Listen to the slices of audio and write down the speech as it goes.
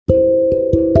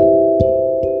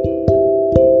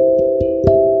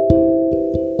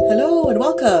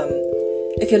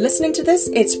If you're listening to this,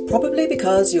 it's probably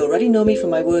because you already know me from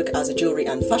my work as a jewellery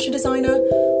and fashion designer,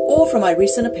 or from my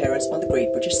recent appearance on The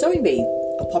Great British Sewing Bee,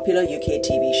 a popular UK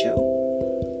TV show.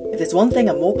 If there's one thing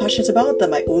I'm more passionate about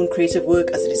than my own creative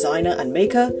work as a designer and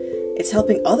maker, it's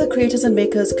helping other creators and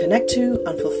makers connect to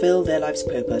and fulfill their life's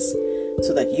purpose,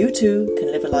 so that you too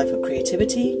can live a life of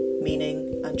creativity,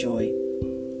 meaning and joy.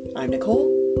 I'm Nicole,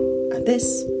 and this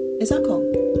is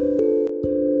ACOM.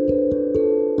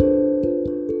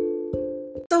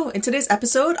 So in today's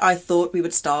episode, I thought we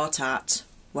would start at,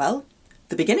 well,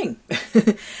 the beginning.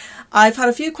 I've had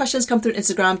a few questions come through on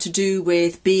Instagram to do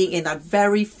with being in that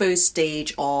very first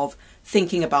stage of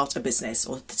thinking about a business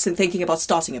or thinking about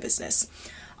starting a business.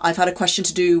 I've had a question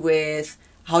to do with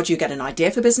how do you get an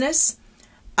idea for business,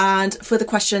 and further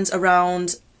questions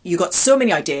around you got so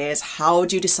many ideas, how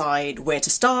do you decide where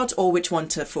to start or which one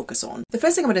to focus on? The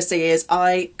first thing I'm going to say is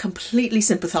I completely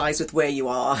sympathise with where you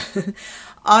are.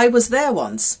 I was there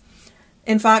once.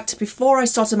 In fact, before I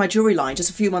started my jewellery line,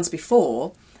 just a few months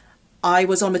before, I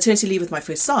was on maternity leave with my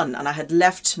first son, and I had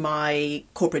left my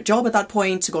corporate job at that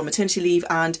point to go on maternity leave,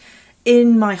 and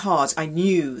in my heart I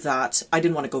knew that I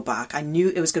didn't want to go back. I knew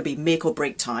it was going to be make or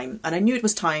break time, and I knew it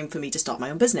was time for me to start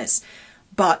my own business.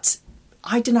 But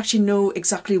I didn't actually know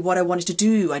exactly what I wanted to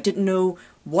do. I didn't know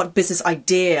what business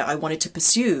idea I wanted to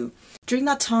pursue. During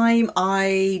that time,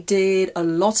 I did a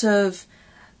lot of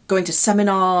going to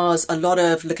seminars, a lot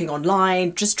of looking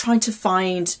online, just trying to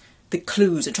find the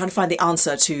clues and trying to find the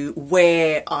answer to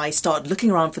where I started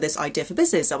looking around for this idea for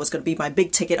business that was going to be my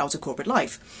big ticket out of corporate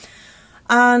life.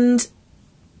 And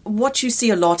what you see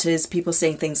a lot is people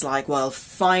saying things like, well,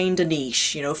 find a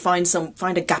niche,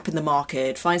 find a gap in the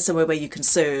market, find somewhere where you can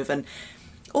serve, and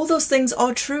all those things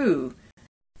are true.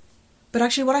 But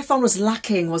actually what I found was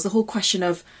lacking was the whole question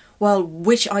of, well,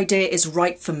 which idea is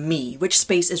right for me? Which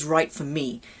space is right for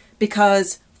me?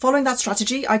 Because following that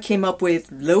strategy, I came up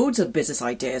with loads of business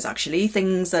ideas, actually,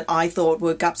 things that I thought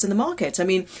were gaps in the market. I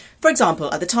mean, for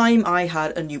example, at the time I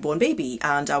had a newborn baby,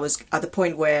 and I was at the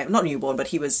point where, not newborn, but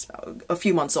he was a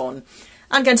few months on,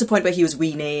 and getting to the point where he was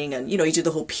weaning, and, you do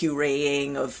the whole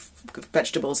pureeing of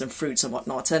vegetables and fruits and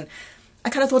whatnot. And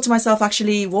I kind of thought to myself,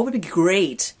 actually, what would be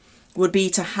great would be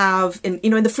to have, in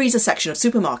the freezer section of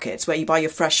supermarkets where you buy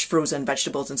your fresh frozen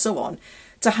vegetables and so on,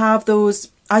 to have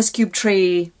those ice cube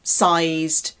tray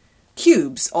sized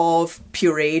cubes of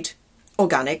pureed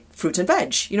organic fruit and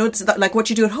veg. It's like what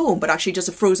you do at home, but actually just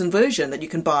a frozen version that you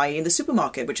can buy in the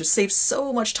supermarket, which just saves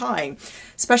so much time.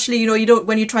 Especially, you don't,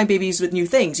 when you're trying babies with new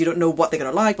things, you don't know what they're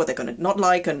going to like, what they're going to not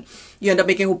like, and you end up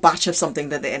making a whole batch of something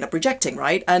that they end up rejecting,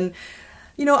 right? And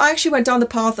I actually went down the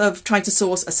path of trying to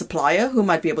source a supplier who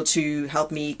might be able to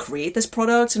help me create this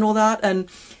product and all that. And,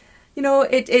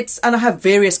 and I have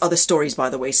various other stories, by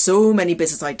the way, so many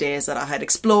business ideas that I had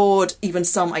explored, even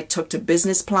some I took to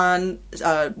business plan,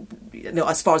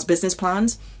 as far as business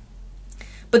plans.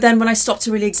 But then when I stopped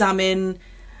to really examine,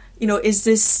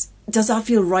 does that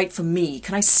feel right for me?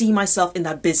 Can I see myself in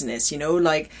that business?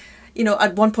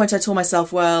 At one point I told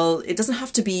myself, well, it doesn't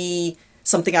have to be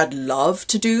something I'd love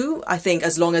to do. I think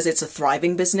as long as it's a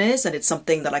thriving business and it's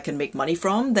something that I can make money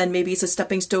from, then maybe it's a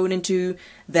stepping stone into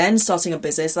then starting a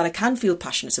business that I can feel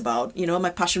passionate about. My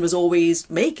passion was always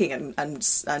making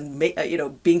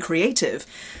and being creative.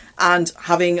 And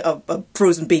having a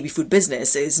frozen baby food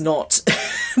business is not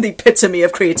the epitome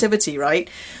of creativity, right?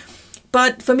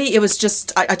 But for me, it was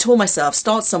just, I told myself,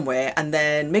 start somewhere and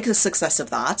then make a success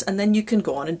of that. And then you can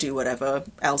go on and do whatever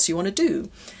else you want to do.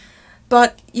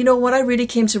 But, what I really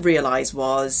came to realise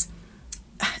was,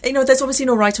 there's obviously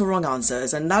no right or wrong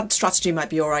answers, and that strategy might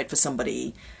be all right for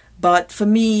somebody. But for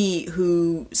me,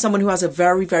 someone who has a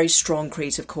very, very strong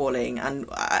creative calling, and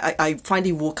I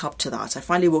finally woke up to that. I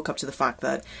finally woke up to the fact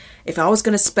that if I was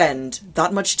going to spend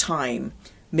that much time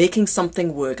making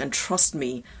something work, and trust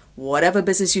me, whatever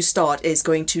business you start is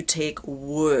going to take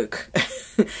work.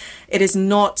 It is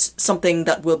not something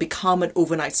that will become an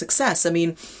overnight success. I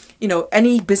mean,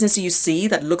 any business you see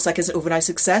that looks like it's an overnight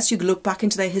success, you look back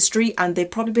into their history and they've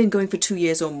probably been going for 2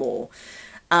 years or more.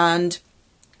 And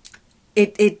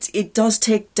it does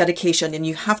take dedication, and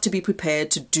you have to be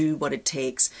prepared to do what it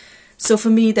takes. So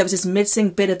for me, there was this missing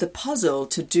bit of the puzzle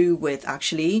to do with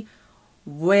actually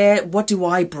what do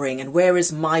I bring and where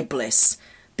is my bliss?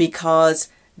 Because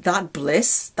that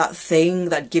bliss, that thing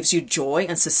that gives you joy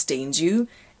and sustains you,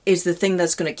 is the thing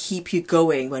that's going to keep you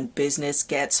going when business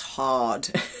gets hard.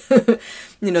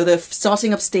 The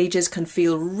starting up stages can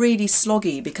feel really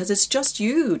sloggy because it's just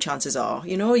you, chances are.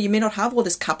 You may not have all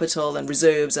this capital and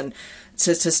reserves and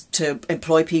to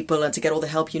employ people and to get all the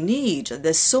help you need.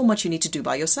 There's so much you need to do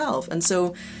by yourself. And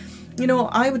so,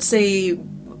 I would say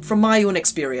from my own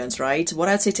experience, right, what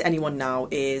I'd say to anyone now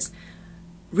is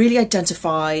really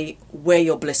identify where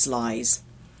your bliss lies.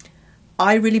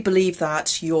 I really believe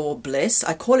that your bliss,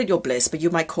 I call it your bliss, but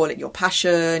you might call it your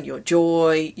passion, your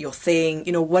joy, your thing,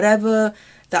 whatever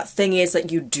that thing is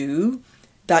that you do,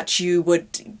 that you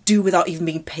would do without even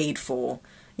being paid for,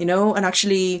 and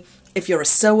actually, if you're a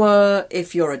sewer,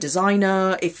 if you're a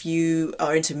designer, if you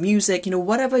are into music,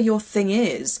 whatever your thing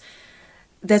is,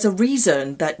 there's a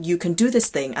reason that you can do this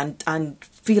thing and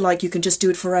feel like you can just do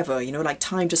it forever, like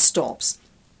time just stops.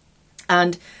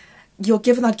 And you're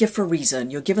given that gift for a reason.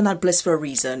 You're given that bliss for a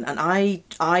reason. And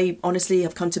I honestly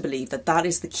have come to believe that that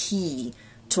is the key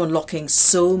to unlocking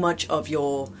so much of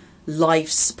your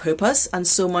life's purpose and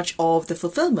so much of the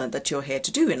fulfillment that you're here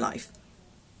to do in life.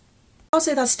 I'll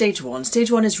say that's stage one.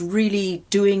 Stage one is really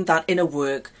doing that inner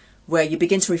work where you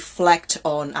begin to reflect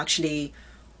on actually,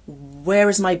 where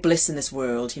is my bliss in this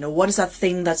world? What is that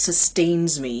thing that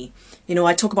sustains me?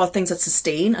 I talk about things that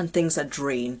sustain and things that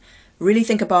drain. Really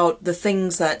think about the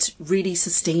things that really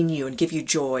sustain you and give you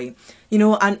joy,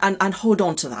 and hold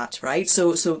on to that, right?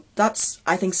 So that's,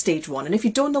 I think, stage one. And if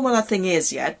you don't know what that thing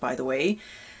is yet, by the way,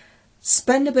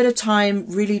 spend a bit of time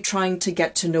really trying to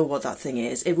get to know what that thing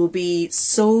is. It will be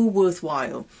so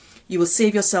worthwhile. You will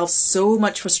save yourself so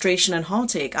much frustration and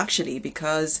heartache, actually,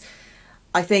 because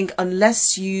I think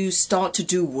unless you start to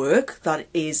do work that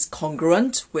is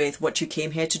congruent with what you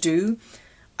came here to do,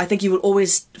 I think you will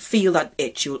always feel that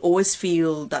itch. You will always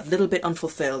feel that little bit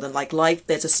unfulfilled, and like life,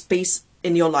 there's a space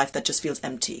in your life that just feels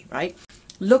empty, right?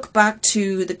 Look back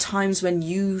to the times when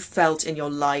you felt in your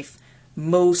life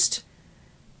most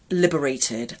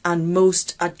liberated and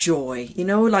most at joy.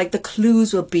 Like the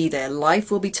clues will be there. Life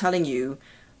will be telling you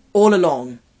all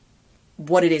along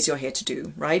what it is you're here to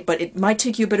do, right? But it might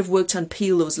take you a bit of work to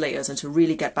unpeel those layers and to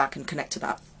really get back and connect to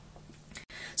that.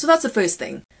 So that's the first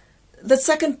thing. The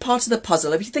second part of the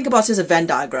puzzle, if you think about it as a Venn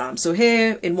diagram, so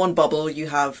here in one bubble you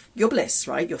have your bliss,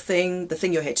 right? Your thing, the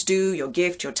thing you're here to do, your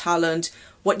gift, your talent,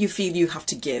 what you feel you have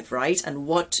to give, right? And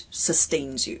what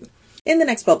sustains you. In the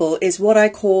next bubble is what I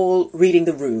call reading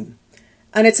the room.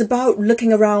 And it's about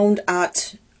looking around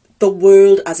at the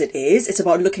world as it is. It's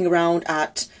about looking around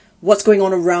at what's going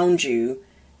on around you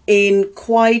in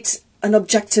quite an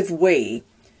objective way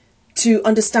to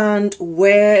understand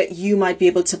where you might be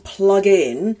able to plug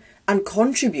in and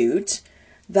contribute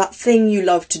that thing you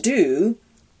love to do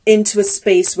into a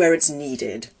space where it's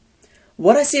needed.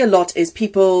 What I see a lot is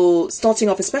people starting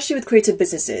off, especially with creative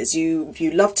businesses, you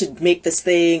love to make this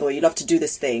thing or you love to do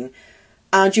this thing,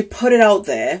 and you put it out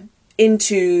there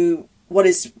into what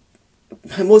is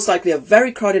most likely a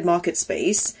very crowded market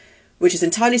space, which is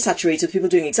entirely saturated with people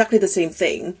doing exactly the same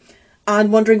thing,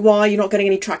 and wondering why you're not getting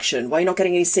any traction, why you're not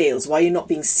getting any sales, why you're not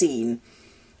being seen.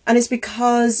 And it's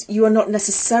because you are not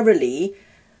necessarily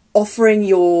offering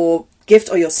your gift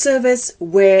or your service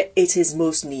where it is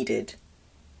most needed.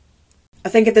 I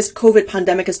think if this COVID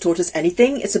pandemic has taught us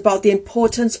anything, it's about the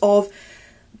importance of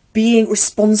being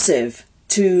responsive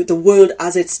to the world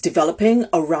as it's developing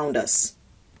around us,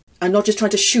 and not just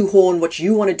trying to shoehorn what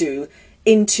you want to do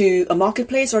into a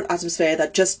marketplace or an atmosphere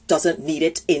that just doesn't need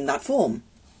it in that form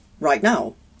right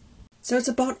now. So it's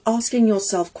about asking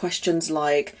yourself questions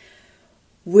like,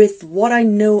 with what I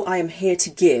know I am here to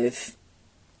give,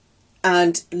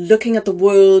 and looking at the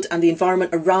world and the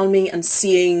environment around me and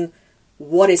seeing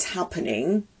what is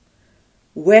happening,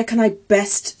 where can I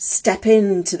best step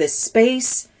into this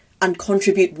space and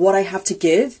contribute what I have to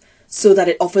give so that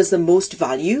it offers the most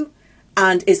value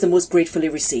and is the most gratefully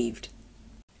received.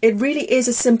 It really is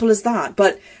as simple as that,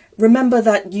 but remember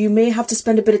that you may have to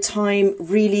spend a bit of time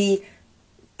really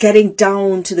getting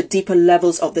down to the deeper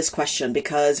levels of this question,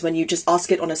 because when you just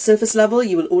ask it on a surface level,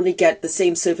 you will only get the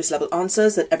same surface level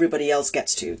answers that everybody else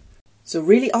gets to. So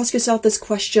really ask yourself this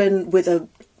question with a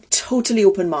totally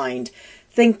open mind.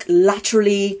 Think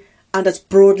laterally and as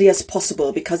broadly as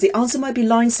possible, because the answer might be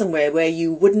lying somewhere where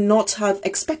you would not have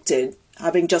expected,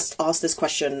 having just asked this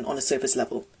question on a surface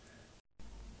level.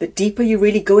 The deeper you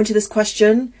really go into this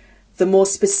question, the more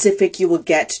specific you will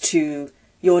get to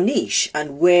your niche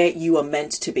and where you are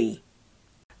meant to be.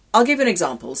 I'll give you an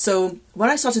example. So when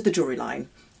I started the jewelry line,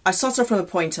 I started from a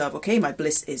point of, okay, my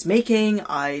bliss is making,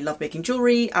 I love making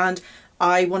jewelry, and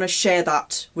I want to share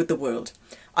that with the world.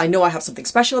 I know I have something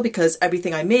special because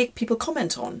everything I make, people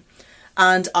comment on.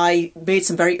 And I made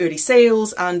some very early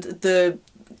sales, and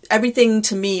everything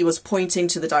to me was pointing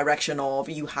to the direction of,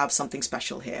 you have something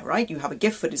special here, right? You have a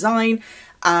gift for design,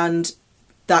 and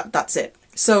that's it.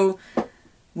 So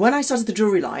when I started the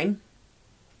jewelry line,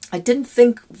 I didn't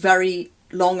think very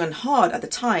long and hard at the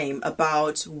time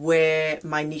about where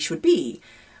my niche would be.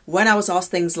 when I was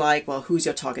asked things like, well, who's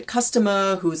your target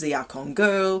customer? Who's the Akon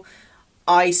girl?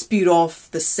 I spewed off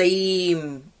the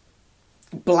same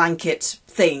blanket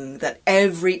thing that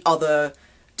every other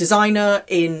designer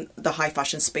in the high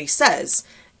fashion space says.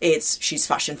 She's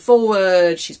fashion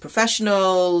forward, she's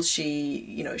professional,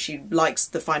 she likes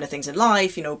the finer things in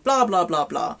life, blah, blah, blah,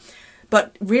 blah.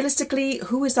 But realistically,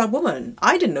 who is that woman?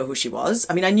 I didn't know who she was.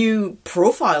 I mean, I knew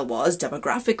profile was,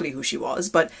 demographically who she was,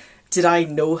 but did I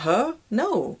know her?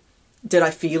 No. Did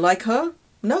I feel like her?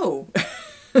 No.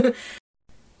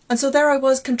 And so there I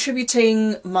was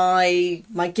contributing my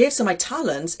gifts and my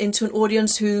talents into an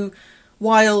audience who,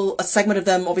 while a segment of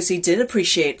them obviously did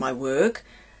appreciate my work,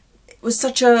 it was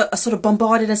such a sort of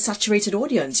bombarded and saturated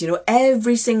audience.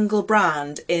 Every single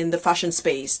brand in the fashion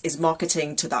space is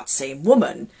marketing to that same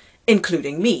woman,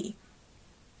 including me.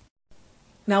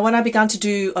 Now, when I began to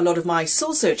do a lot of my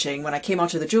soul searching, when I came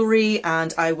out of the jewellery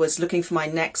and I was looking for my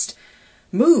next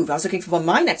move, I was looking for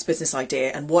my next business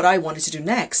idea and what I wanted to do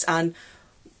next. And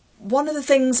one of the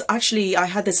things, actually, I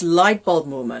had this light bulb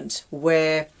moment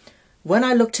where when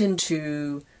I looked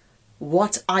into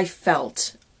what I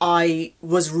felt I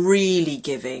was really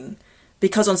giving,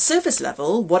 because on surface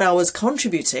level, what I was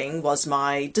contributing was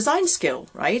my design skill,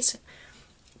 right?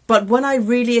 But when I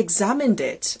really examined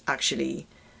it, actually,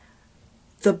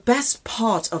 the best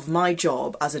part of my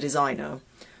job as a designer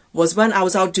was when I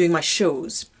was out doing my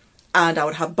shows and I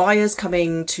would have buyers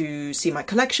coming to see my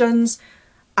collections,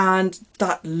 and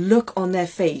that look on their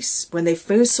face when they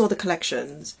first saw the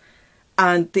collections,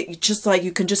 and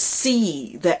you can just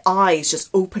see their eyes just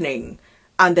opening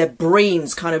and their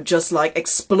brains kind of just like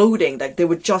exploding, like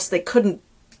they couldn't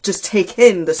just take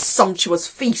in the sumptuous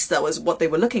feast that was what they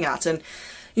were looking at. And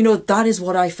that is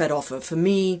what I fed off of. For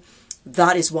me,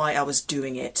 that is why I was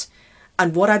doing it.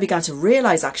 And what I began to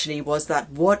realize actually was that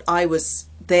what I was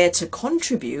there to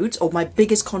contribute, or my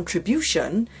biggest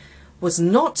contribution, was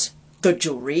not the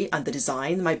jewelry and the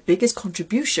design. My biggest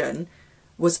contribution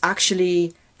was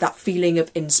actually that feeling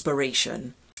of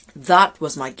inspiration. That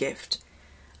was my gift.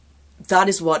 That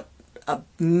is what a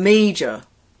major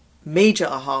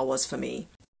aha was for me.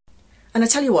 And I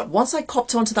tell you what, once I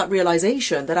copped onto that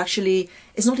realization that actually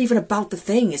it's not even about the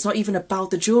thing, it's not even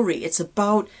about the jewelry, it's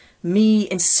about me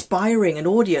inspiring an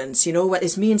audience,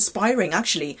 it's me inspiring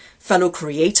actually fellow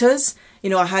creators.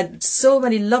 I had so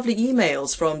many lovely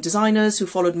emails from designers who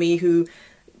followed me who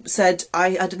said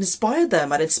I'd inspired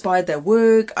them, I'd inspired their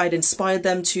work, I'd inspired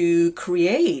them to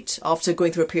create after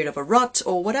going through a period of a rut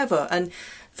or whatever. And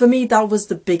for me, that was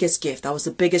the biggest gift, that was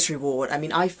the biggest reward. I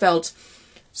mean, I felt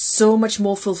so much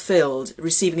more fulfilled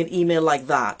receiving an email like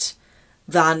that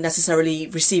than necessarily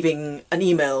receiving an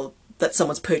email that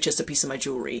someone's purchased a piece of my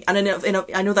jewelry. And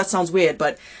I know that sounds weird,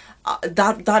 but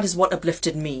that is what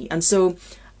uplifted me. And so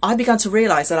I began to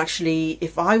realize that actually,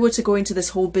 if I were to go into this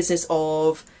whole business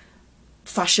of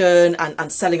fashion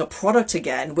and selling a product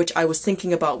again, which I was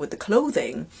thinking about with the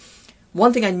clothing,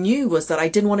 one thing I knew was that I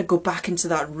didn't want to go back into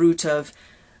that route of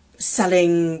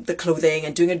selling the clothing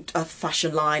and doing a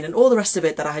fashion line and all the rest of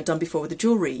it that I had done before with the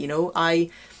jewelry.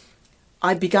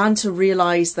 I began to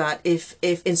realize that if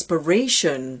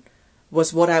inspiration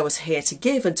was what I was here to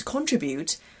give and to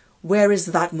contribute, where is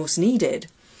that most needed?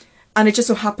 And it just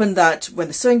so happened that when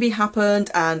the Sewing Bee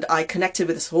happened and I connected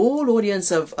with this whole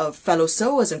audience of fellow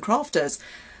sewers and crafters,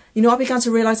 I began to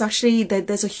realize actually that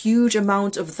there's a huge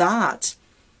amount of that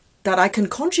I can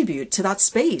contribute to that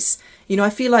space. I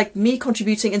feel like me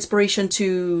contributing inspiration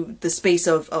to the space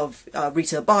of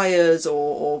retail buyers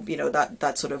or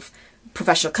that sort of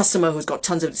professional customer who's got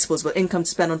tons of disposable income to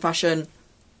spend on fashion,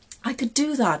 I could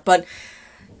do that. But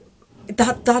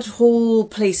that whole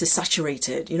place is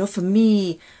saturated. For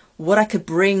me, what I could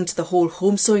bring to the whole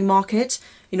home sewing market,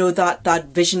 that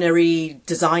visionary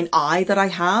design eye that I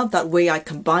have, that way I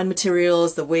combine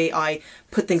materials, the way I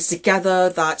put things together,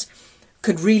 that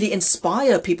could really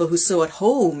inspire people who sew at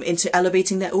home into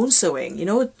elevating their own sewing.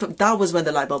 That was when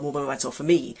the light bulb moment went off for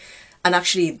me. And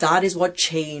actually that is what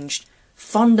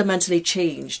fundamentally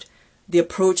changed the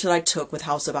approach that I took with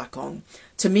House of Akon.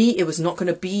 To me, it was not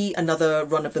going to be another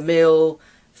run-of-the-mill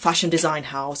fashion design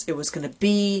house. It was going to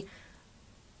be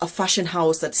a fashion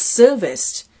house that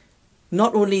serviced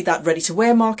not only that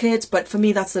ready-to-wear market, but for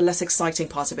me, that's the less exciting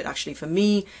part of it, actually. For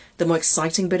me, the more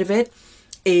exciting bit of it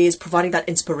is providing that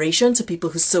inspiration to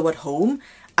people who sew at home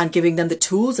and giving them the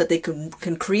tools that they can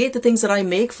create the things that I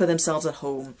make for themselves at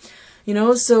home.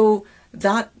 So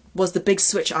that was the big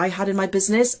switch I had in my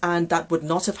business, and that would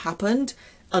not have happened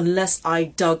unless I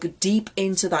dug deep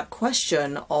into that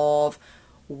question of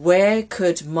where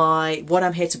could what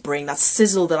I'm here to bring, that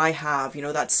sizzle that I have,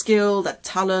 that skill, that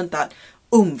talent, that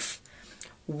oomph,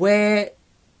 where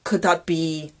could that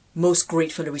be most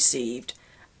gratefully received?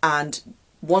 And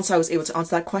once I was able to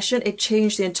answer that question, it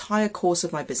changed the entire course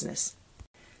of my business.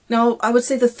 Now, I would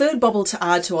say the third bubble to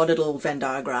add to our little Venn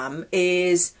diagram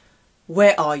is,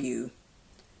 where are you?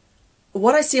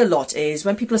 What I see a lot is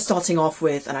when people are starting off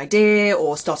with an idea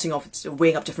or starting off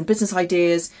weighing up different business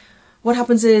ideas, what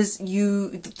happens is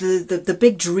the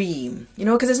big dream,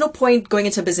 because there's no point going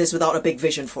into business without a big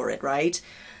vision for it, right?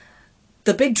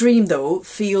 The big dream, though,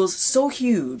 feels so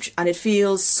huge and it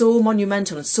feels so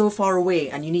monumental and so far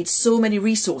away, and you need so many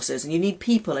resources and you need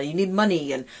people and you need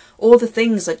money and all the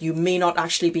things that you may not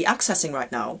actually be accessing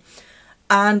right now.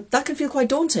 And that can feel quite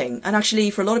daunting. And actually,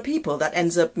 for a lot of people, that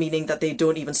ends up meaning that they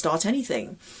don't even start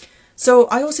anything. So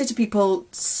I always say to people,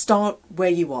 start where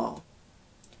you are.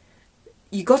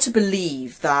 You got to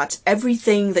believe that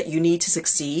everything that you need to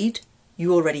succeed,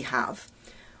 you already have.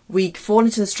 We fall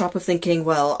into this trap of thinking,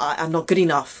 well, I'm not good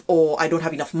enough, or I don't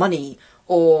have enough money,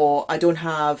 or I don't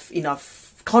have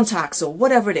enough contacts, or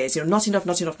whatever it is, not enough,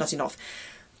 not enough, not enough.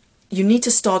 You need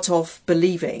to start off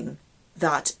believing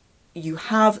that you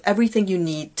have everything you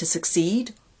need to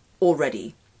succeed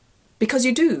already. Because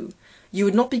you do. You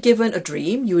would not be given a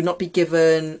dream, you would not be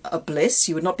given a bliss,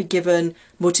 you would not be given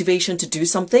motivation to do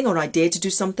something or an idea to do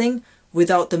something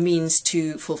without the means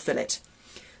to fulfill it.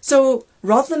 So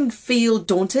rather than feel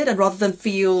daunted and rather than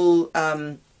feel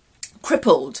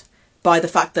crippled by the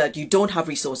fact that you don't have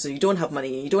resources, you don't have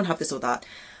money, you don't have this or that,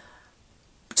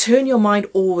 turn your mind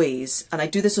always, and I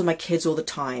do this with my kids all the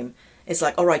time, it's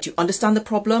like, all right, you understand the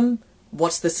problem,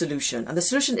 what's the solution? And the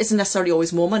solution isn't necessarily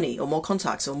always more money or more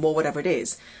contacts or more whatever it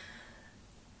is.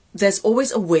 There's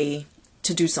always a way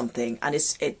to do something, and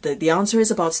the answer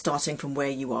is about starting from where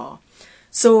you are.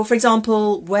 So, for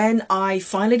example, when I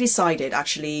finally decided,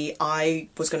 actually, I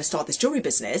was going to start this jewellery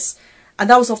business, and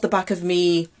that was off the back of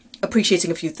me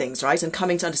appreciating a few things, right, and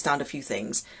coming to understand a few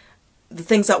things. The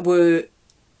things that were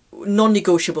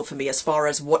non-negotiable for me as far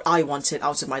as what I wanted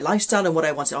out of my lifestyle and what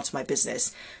I wanted out of my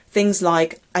business. Things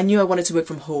like, I knew I wanted to work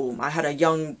from home. I had a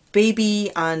young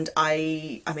baby and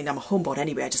I mean, I'm a homebody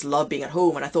anyway. I just love being at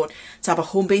home. And I thought to have a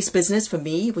home-based business for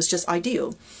me was just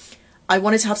ideal. I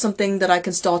wanted to have something that I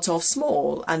can start off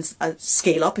small and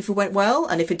scale up if it went well.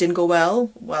 And if it didn't go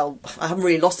well, I haven't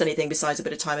really lost anything besides a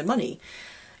bit of time and money.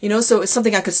 So it's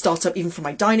something I could start up even from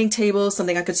my dining table,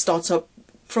 something I could start up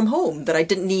from home, that I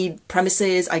didn't need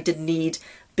premises, I didn't need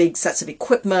big sets of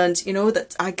equipment,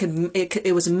 that I could,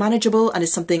 it was manageable and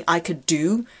it's something I could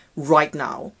do right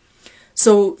now.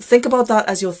 So think about that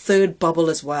as your third bubble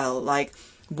as well. Like,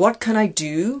 what can I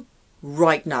do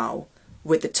right now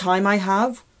with the time I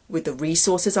have, with the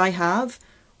resources I have,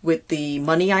 with the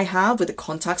money I have, with the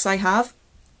contacts I have?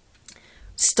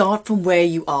 Start from where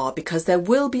you are, because there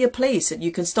will be a place that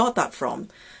you can start that from,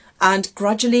 and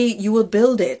gradually you will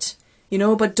build it.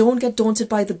 But don't get daunted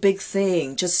by the big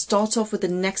thing. Just start off with the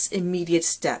next immediate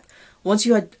step. Once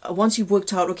you've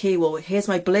worked out, okay, well, here's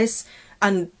my bliss.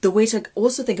 And the way to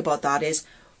also think about that is,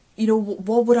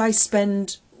 what would I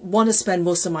want to spend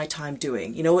most of my time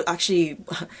doing? Actually,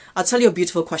 I'll tell you a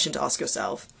beautiful question to ask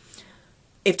yourself.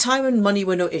 If time and money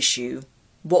were no issue,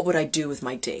 what would I do with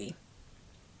my day?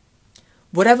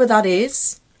 Whatever that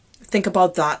is, think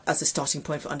about that as a starting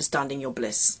point for understanding your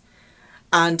bliss.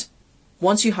 And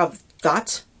once you have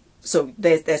that, so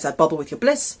there's that bubble with your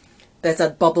bliss, there's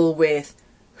that bubble with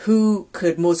who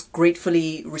could most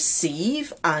gratefully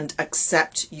receive and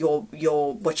accept your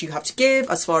what you have to give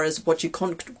as far as what you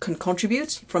can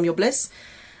contribute from your bliss.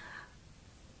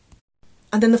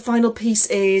 And then the final piece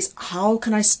is, how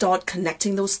can I start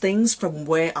connecting those things from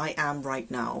where I am right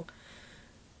now?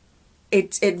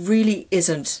 It really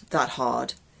isn't that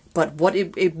hard, but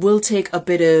it will take a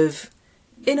bit of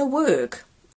inner work.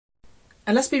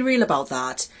 And let's be real about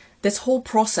that. This whole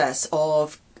process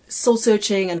of soul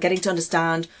searching and getting to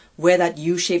understand where that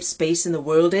U-shaped space in the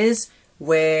world is,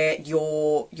 where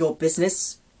your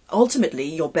business, ultimately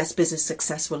your best business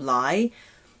success will lie,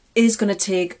 is going to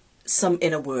take some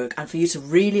inner work, and for you to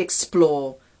really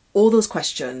explore all those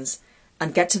questions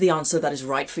and get to the answer that is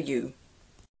right for you.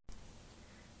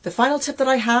 The final tip that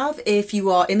I have, if you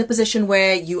are in the position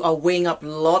where you are weighing up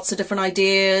lots of different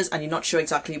ideas and you're not sure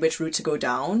exactly which route to go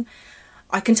down,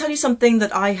 I can tell you something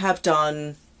that I have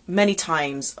done many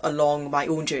times along my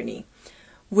own journey,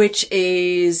 which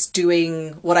is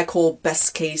doing what I call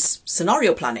best case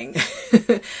scenario planning.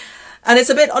 And it's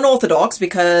a bit unorthodox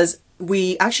because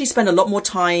we actually spend a lot more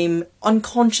time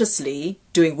unconsciously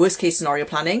doing worst case scenario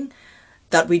planning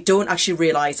that we don't actually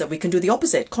realize that we can do the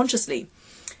opposite consciously.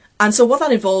 And so what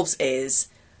that involves is,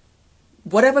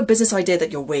 whatever business idea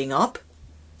that you're weighing up,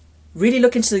 Really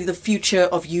look into the future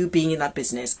of you being in that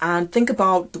business and think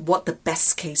about what the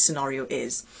best case scenario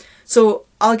is. So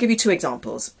I'll give you two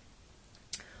examples.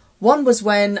 One was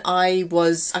when I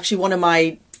was actually, one of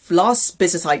my last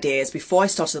business ideas before I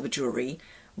started with jewellery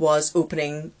was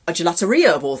opening a gelateria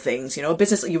of all things, you know, a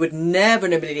business that you would never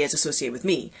in a million years associate with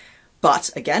me.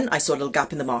 But again, I saw a little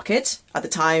gap in the market. At the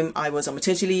time I was on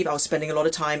maternity leave, I was spending a lot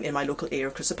of time in my local area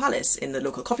of Crystal Palace, in the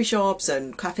local coffee shops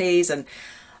and cafes, and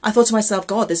I thought to myself,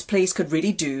 God, this place could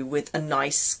really do with a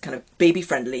nice kind of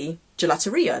baby-friendly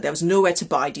gelateria. There was nowhere to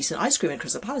buy decent ice cream in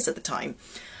Crystal Palace at the time.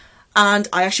 And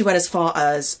I actually went as far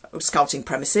as scouting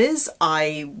premises.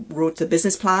 I wrote the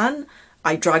business plan.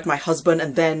 I dragged my husband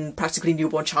and then practically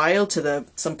newborn child to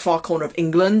some far corner of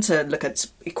England to look at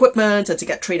equipment and to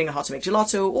get training on how to make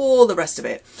gelato, all the rest of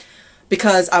it.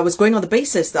 Because I was going on the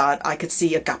basis that I could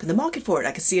see a gap in the market for it.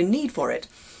 I could see a need for it.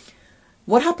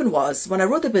 What happened was, when I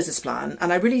wrote the business plan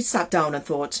and I really sat down and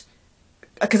thought,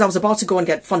 because I was about to go and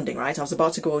get funding, right? I was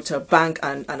about to go to a bank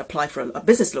and apply for a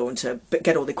business loan to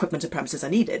get all the equipment and premises I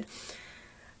needed.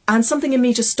 And something in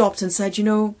me just stopped and said, you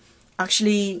know,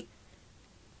 actually,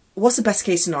 what's the best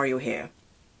case scenario here?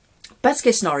 Best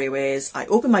case scenario is I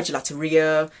open my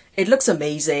gelateria, it looks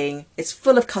amazing, it's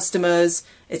full of customers,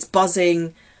 it's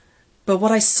buzzing. But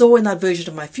what I saw in that version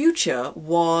of my future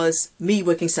was me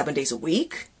working 7 days a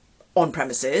week on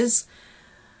premises,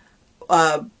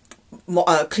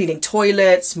 cleaning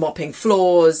toilets, mopping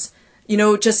floors, you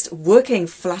know, just working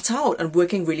flat out and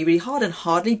working really, really hard and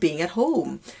hardly being at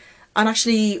home. And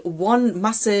actually one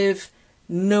massive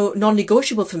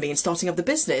non-negotiable for me in starting up the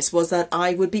business was that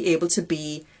I would be able to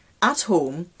be at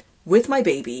home with my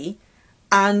baby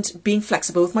and being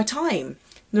flexible with my time.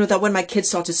 You know, that when my kids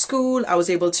started school, I was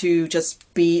able to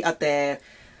just be at their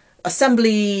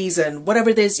assemblies and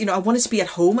whatever it is. You know, I wanted to be at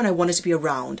home and I wanted to be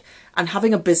around, and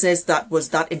having a business that was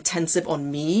that intensive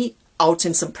on me out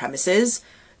in some premises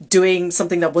doing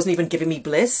something that wasn't even giving me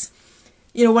bliss.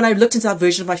 You know, when I looked into that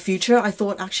version of my future, I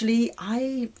thought, actually,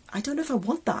 I don't know if I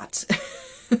want that.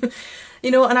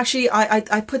 You know, and actually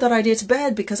I put that idea to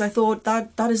bed because I thought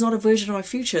that is not a version of my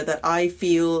future that I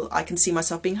feel I can see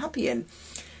myself being happy in.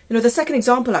 You know, the second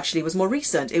example actually was more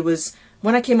recent. It was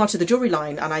when I came out to the jewellery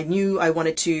line and I knew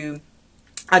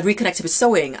I'd reconnected with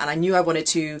sewing, and I knew I wanted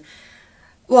to,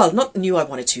 well, not knew I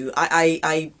wanted to,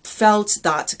 I felt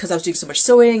that because I was doing so much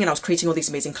sewing and I was creating all these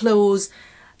amazing clothes,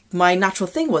 my natural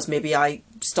thing was maybe I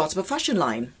start up a fashion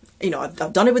line. You know,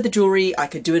 I've done it with the jewellery, I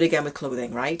could do it again with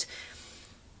clothing, right?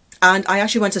 And I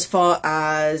actually went as far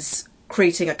as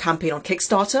creating a campaign on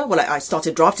Kickstarter. Well, I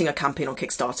started drafting a campaign on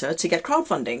Kickstarter to get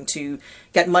crowdfunding, to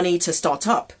get money to start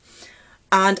up.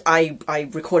 And I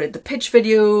recorded the pitch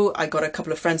video. I got a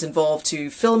couple of friends involved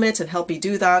to film it and help me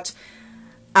do that.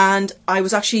 And I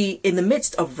was actually in the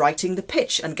midst of writing the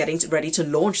pitch and getting ready to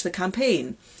launch the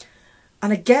campaign.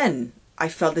 And again, I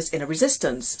felt this inner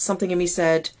resistance. Something in me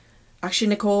said, actually,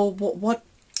 Nicole,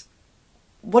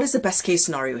 what is the best case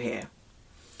scenario here?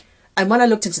 And when I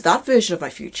looked into that version of my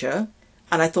future,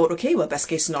 and I thought, okay, well, best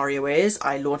case scenario is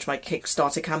I launch my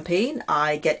Kickstarter campaign,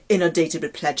 I get inundated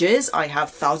with pledges, I have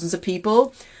thousands of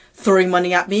people throwing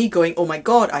money at me, going, oh my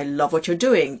God, I love what you're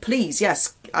doing. Please,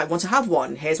 yes, I want to have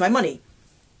one. Here's my money.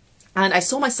 And I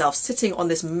saw myself sitting on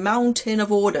this mountain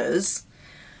of orders,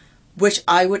 which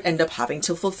I would end up having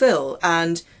to fulfill.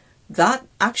 And that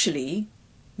actually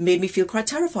made me feel quite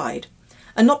terrified.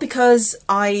 And not because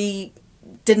I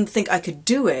didn't think I could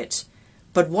do it,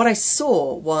 but what I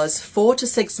saw was 4 to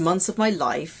 6 months of my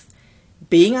life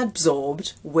being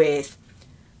absorbed with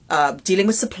dealing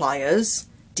with suppliers,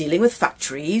 dealing with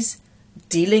factories,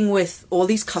 dealing with all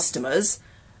these customers.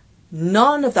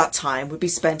 None of that time would be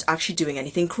spent actually doing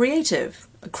anything creative,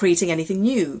 creating anything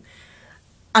new.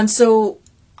 And so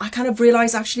I kind of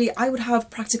realized actually I would have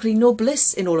practically no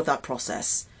bliss in all of that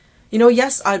process. You know,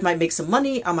 yes, I might make some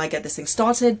money, I might get this thing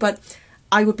started, but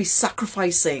I would be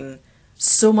sacrificing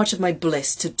so much of my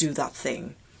bliss to do that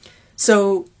thing.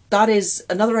 So that is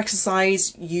another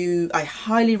exercise I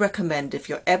highly recommend if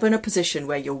you're ever in a position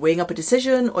where you're weighing up a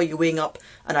decision, or you're weighing up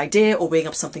an idea, or weighing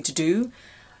up something to do.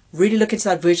 Really look into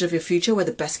that version of your future where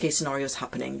the best case scenario is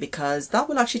happening, because that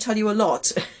will actually tell you a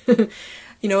lot.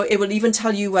 You know, it will even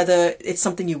tell you whether it's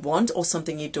something you want or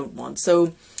something you don't want.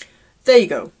 So there you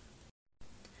go.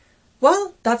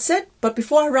 Well, that's it. But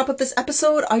before I wrap up this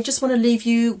episode, I just want to leave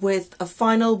you with a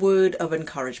final word of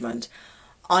encouragement.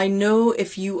 I know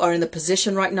if you are in the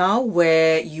position right now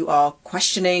where you are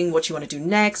questioning what you want to do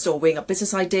next, or weighing up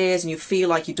business ideas, and you feel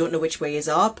like you don't know which way is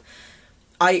up,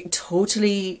 I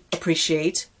totally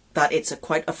appreciate that it's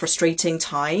quite a frustrating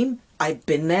time. I've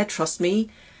been there, trust me.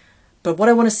 But what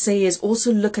I want to say is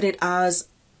also look at it as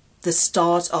the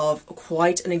start of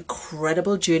quite an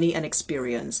incredible journey and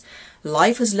experience.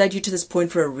 Life has led you to this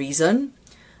point for a reason.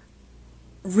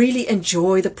 Really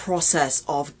enjoy the process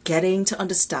of getting to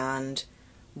understand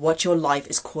what your life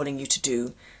is calling you to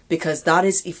do, because that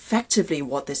is effectively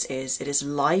what this is. It is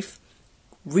life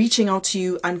reaching out to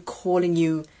you and calling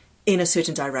you in a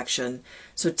certain direction.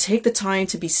 So take the time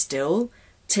to be still.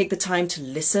 Take the time to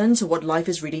listen to what life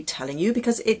is really telling you,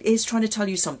 because it is trying to tell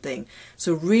you something.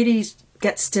 So really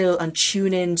get still and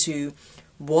tune into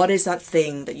what is that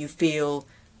thing that you feel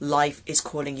life is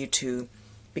calling you to.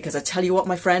 Because I tell you what,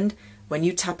 my friend, when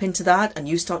you tap into that and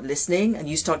you start listening and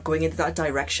you start going into that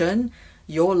direction,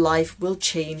 your life will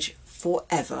change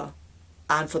forever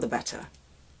and for the better.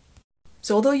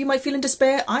 So although you might feel in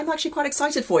despair, I'm actually quite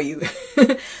excited for you.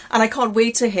 And I can't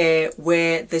wait to hear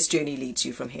where this journey leads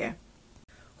you from here.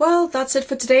 Well, that's it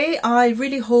for today. I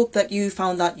really hope that you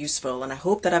found that useful, and I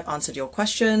hope that I've answered your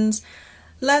questions.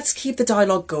 Let's keep the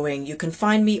dialogue going. You can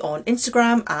find me on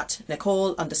Instagram at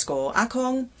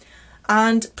Nicole_Akong.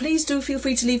 And please do feel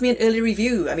free to leave me an early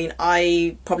review. I mean,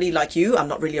 I probably, like you, I'm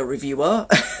not really a reviewer.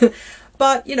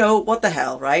 But, you know, what the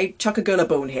hell, right? Chuck a girl a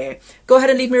bone here. Go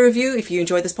ahead and leave me a review if you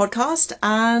enjoyed this podcast,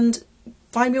 and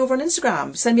find me over on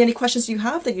Instagram. Send me any questions you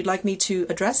have that you'd like me to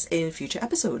address in future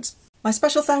episodes. My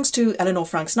special thanks to Eleanor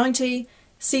Franks 90,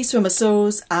 Sea Swimmer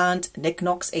Sows, and Nick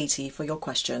Knox 80 for your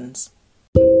questions.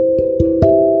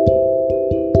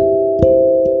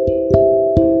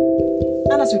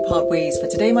 And as we part ways for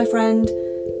today, my friend,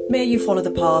 may you follow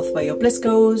the path where your bliss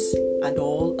goes and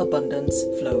all abundance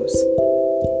flows.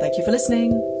 Thank you for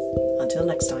listening. Until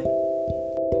next time.